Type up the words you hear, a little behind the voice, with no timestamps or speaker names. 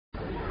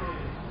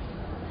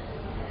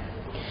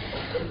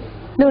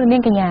លោកនា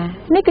ងកញ្ញា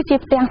នេះគឺជា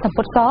ផ្ទាំងសម្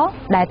ពុតស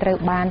ដែលត្រូវ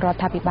បានរ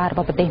ដ្ឋាភិបាលរប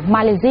ស់ប្រទេស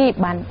ម៉ាឡេស៊ី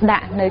បានដា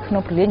ក់នៅក្នុ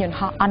ងព្រលានយន្ត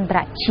ហោះអន្តរ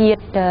ជា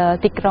តិ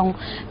ទីក្រុង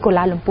កូ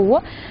ឡាលំពួរ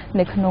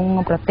នៅក្នុង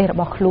ប្រទេសរ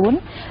បស់ខ្លួន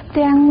ផ្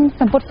ទាំង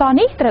សម្ពុតស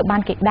នេះត្រូវបា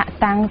នគេដាក់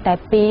តាំងតែ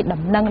ពី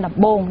ដំណឹងដំ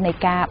បូងនៃ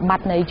ការបា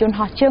ត់នៅយន្ត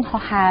ហោះជើង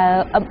ហោះហើរ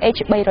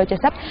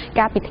MH370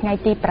 កាលពីថ្ងៃ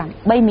ទី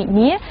8មិនិ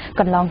នា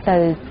កន្លងទៅ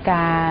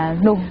ការ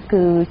នោះ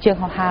គឺជើង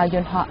ហោះហើរយ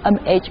ន្តហោះ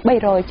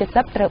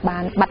MH370 ត្រូវបា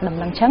នបាត់ដំ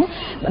ណឹងឈឹង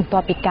បន្ទា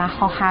ប់ពីការ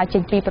ហោះហើរចេ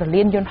ញពីព្រ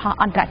លានយន្តហោះ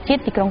អន្តរជា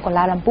តិទីក្រុងកូ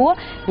ឡាលំពួរ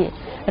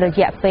រ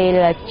យៈពេល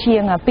ជា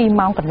ង2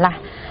ម៉ោងកន្លះ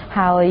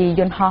ហើយ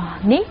យន្តហោះ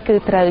នេះគឺ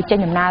ត្រូវចេញ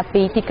ដំណើរ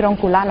ពីទីក្រុង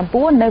កូឡាលំ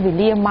ពួរនៅវេ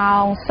លាម៉ោ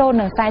ង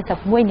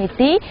 0:41 នា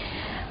ទី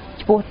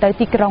ឆ្ពោះទៅ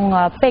ទីក្រុង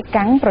ប៉េ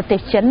កាំងប្រទេស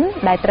ចិន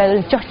ដែលត្រូវ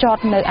ចុះចត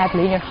នៅឯព្រ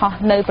លានយន្តហោះ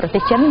នៅប្រទេ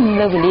សចិន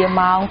នៅវេលា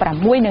ម៉ោង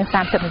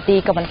 6:30 នាទី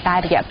ក៏ប៉ុន្តែ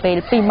រយៈពេល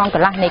2ម៉ោងក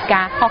ន្លះនៃ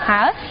ការហោះ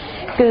ហើរ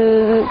គឺ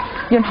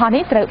យន្តហោះ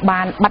នេះត្រូវ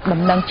បានបាត់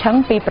ដំណឹងឈឹង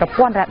ពីប្រ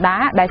ព័ន្ធរ៉ាដា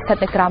ដែលស្ថិត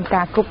នៅក្រោម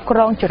ការគ្រប់គ្រ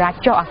ងចរា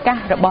ចរណ៍អាកាស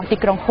របស់ទី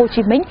ក្រុងហូ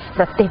ជីមិញ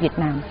ប្រទេសវៀត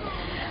ណាម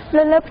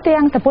លើផ្ទាំ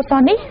ងសម្ពុតស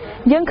នេះ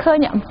យើងឃើញ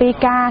អំពី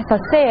ការស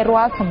រសេរ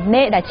រាល់សំ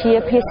ណេរដែលជា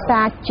ភាសា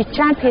ជាច្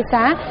រើនភា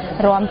សា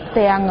រួម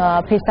ទាំង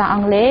ភាសាអ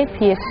ង់គ្លេស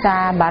ភាសា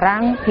បារាំ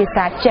ងភា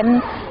សាចិន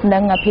និ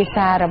ងភា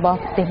សារបស់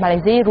ប្រទេសម៉ាឡេ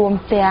ស៊ីរួម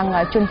ទាំង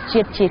ជន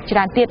ជាតិជាច្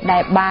រើនទៀតដែ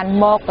លបាន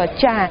មក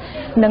ចា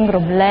និង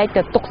រំលែក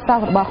ទៅទុកសោក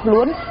របស់ខ្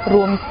លួន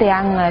រួមទាំ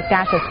ង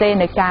ការសរសេរ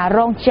នៃការរ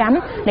ងចាំ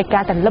នៃកា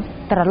រ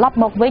ត្រឡប់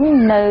មកវិញ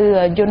នៅ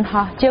យន្ត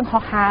ហោះជើង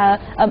ហោះហើរ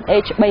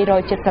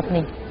MH370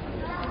 នេះ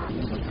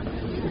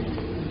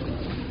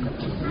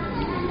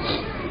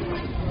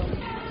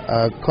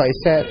quite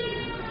sad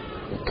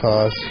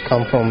because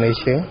come from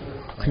Asia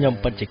ខ្ញុំ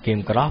ពិតជាគៀម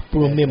ក្រោះព្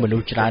រោះមានមនុ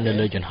ស្សច្រើននៅ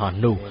លើយន្តហោះ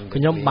នោះ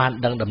ខ្ញុំបាន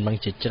ដឹងដំណឹង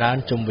ជាច្រើន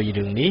ជុំវិញ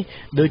រឿងនេះ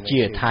ដូចជា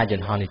ថាយ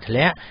ន្តហោះនេះធ្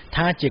លាក់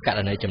ថាជាករ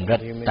ណីចម្រិត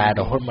តែ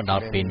រហូតមកដ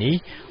ល់ពេលនេះ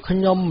ខ្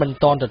ញុំមិន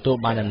ទាន់ទទួល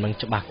បានដំណឹង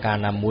ច្បាស់ការ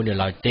ណាមួយនៅ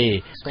ឡើយទេ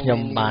ខ្ញុំ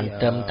បាន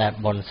ត្រឹមតែ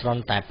បន់ស្រ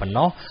ន់តែប៉ុណ្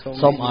ណោះ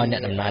សូមឲ្យអ្ន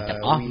កដំណើរទាំ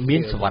ងអស់មា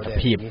នសុវត្ថិ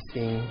ភាព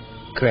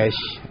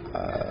crash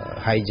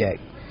hijack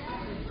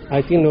I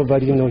think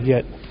nobody know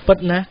yetពិត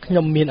ណាស់ខ្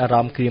ញុំមានអារ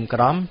ម្មណ៍ក្រៀមក្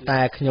រំ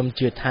តែខ្ញុំ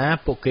ជឿថា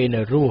ពួកគេ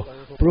នៅរស់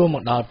ព្រោះម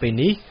កដល់ពេល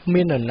នេះគ្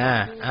មាននរណា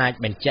អាច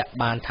បញ្ជាក់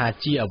បានថា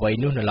ជាអ្វី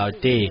នោះនៅឡើយ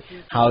ទេ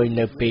ហើយ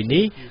នៅពេល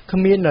នេះគ្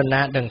មាននរ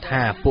ណាដឹង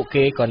ថាពួក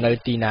គេក៏នៅ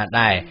ទីណា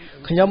ដែរ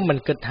ខ្ញុំមិន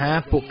គិតថា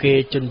ពួកគេ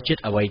ជនជា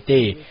តិអ្វី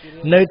ទេ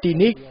នៅទី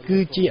នេះគឺ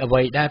ជាអ្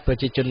វីដែលប្រ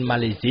ជាជនម៉ា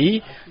ឡេស៊ី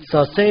ស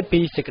រសេរពី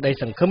សេចក្តី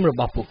សង្ឃឹមរ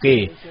បស់ពួកគេ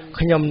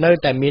ខ្ញុំនៅ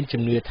តែមាន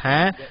ជំនឿថា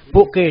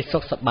ពួកគេសុ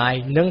ខសប្បាយ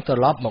និងត្រ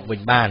ឡប់មកវិ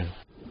ញបាន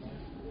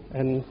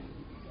and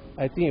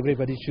I think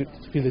everybody should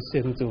feel the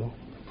same too.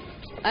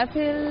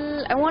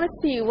 I want to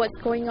see what's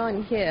going on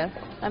here.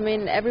 I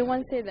mean,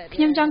 everyone say that.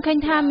 ខ្ញុំចង់ឃើញ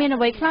ថាមាន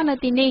អ្វីខ្លះនៅ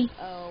ទីនេះ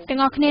ទាំង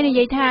អស់គ្នានិ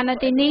យាយថានៅ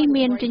ទីនេះ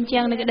មានជញ្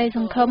ជាំងនៃក្តីស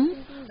ង្ឃឹម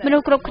មនុ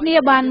ស្សគ្រប់គ្នា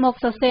បានមក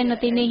សរសេរនៅ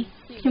ទីនេះ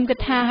ខ្ញុំគិត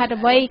ថាហេតុ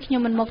អ្វីខ្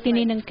ញុំមិនមកទី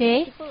នេះនឹងគេ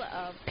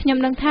ខ្ញុំ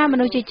ដឹងថាម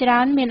នុស្សជាច្រើ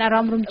នមានអារ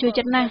ម្មណ៍រំជួល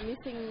ចិត្តណាស់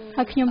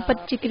ហើយខ្ញុំពិត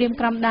ជាក្រៀម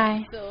ក្រំដែរ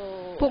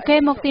ពួកគេ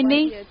មកទី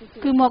នេះ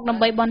គឺមកដើ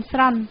ម្បីបន់ស្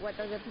រន់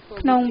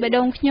ក្នុងបេះ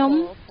ដូងខ្ញុំ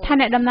ថា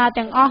អ្នកដំណើរ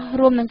ទាំងអស់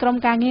រួមនឹងក្រុម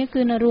ការងារ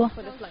គឺនៅរស់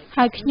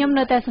ហើយខ្ញុំ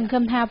នៅតែសង្ឃឹ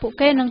មថាពួក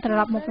គេនឹងត្រ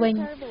ឡប់មកវិញ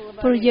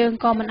ព្រោះយើង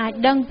ក៏មិនអាច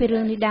ដឹងពីរឿ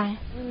ងនេះដែរ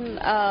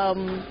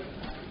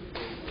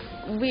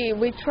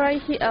we try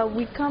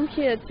we come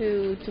here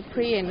to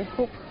pray and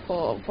hope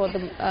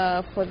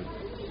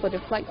for the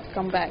flight to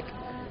come back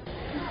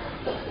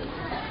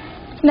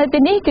នៅទី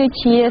នេះគឺ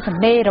ជាស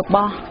ម្ដីរប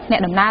ស់អ្នក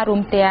ដំណើររួ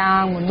មទាំ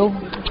ងមនុស្ស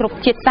គ្រប់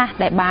ជាតិសាសន៍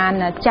ដែលបាន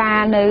ចារ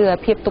នៅ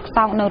ភាពទុក្ខ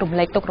សោកនិងរំ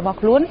លែកទុក្ខរបស់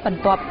ខ្លួនបន្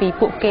ទាប់ពី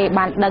ពួកគេ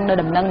បានដឹងនៅ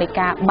ដំណឹងនៃ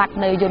ការបាត់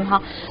នៅយន្ត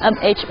ហោះ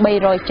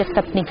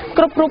MH370 នេះ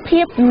គ្រប់រូប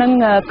ភាពនិង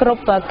គ្រ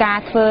ប់ការ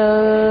ធ្វើ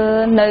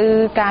នៅ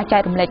ការចែ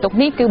ករំលែកទុក្ខ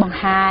នេះគឺបង្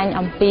ហាញ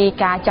អំពី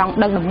ការចង់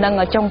ដឹងដំណឹង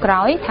ចុងក្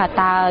រោយថា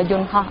តើយ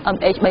ន្តហោះ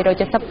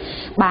MH370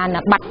 បាន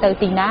បាត់ទៅ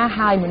ទីណា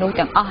ហើយមនុស្ស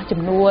ទាំងអស់ចំ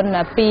នួន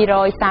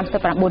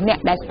239នា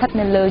ក់ដែលស្ថិត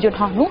នៅលើយន្ត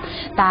ហោះនោះ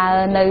តើ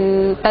នៅ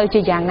ទៅ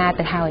ជាយ៉ាងណា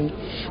ទៅហើយ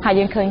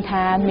យើងឃើញ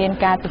ថាមាន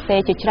ការសរសេរ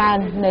ជាច្រើន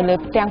នៅលើ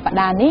ផ្ទាំងប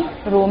ដានេះ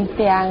រួម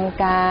ទាំង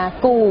ការ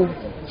គូ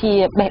ជា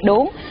បេះដូ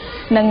ង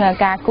និង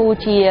ការគូ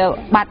ជា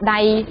បាតដៃ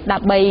ដើ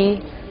ម្បី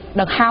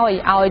ដង្ហោយ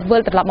ឲ្យវិ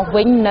លត្រឡប់មក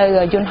វិញនៅ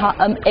យន្តហោះ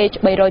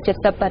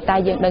MH370 តែ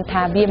យើងដឹង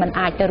ថាវាមិន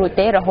អាចទៅរួច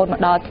ទេរហូតមក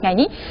ដល់ថ្ងៃ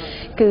នេះ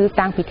គឺ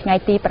តាំងពីថ្ងៃ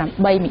ទី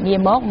8មិនិនា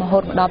មករហូ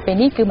តមកដល់ពេល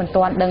នេះគឺមិន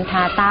ទាន់ដឹង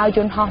ថាតើយ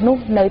ន្តហោះនោះ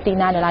នៅទី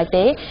ណានៅឡើយ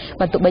ទេ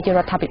បើទោះបីជារ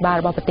ដ្ឋាភិបាល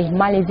របស់ប្រទេស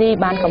ម៉ាឡេស៊ី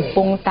បានកំ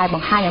ពុងតែប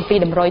ង្ហាញអំពី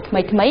តម្រុយថ្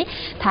មី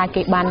ថា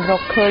គេបានរ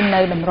កឃើញ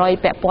នៅតម្រុយ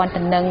ពាក់ព័ន្ធ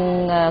ទៅនឹង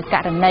ក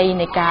រណី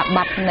នៃការ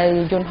បាត់នៅ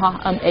យន្តហោះ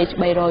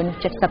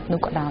MH370 នោះ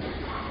ក៏ដោយ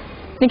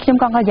នេះខ្ញុំ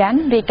កងកល្យាន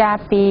រាយការ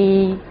ណ៍ពី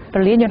ព្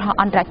រលានយន្តហោះ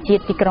អន្តរជា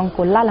តិទីក្រុង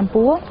កូឡាលំ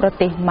ពួរប្រ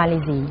ទេសម៉ាឡេ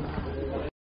ស៊ី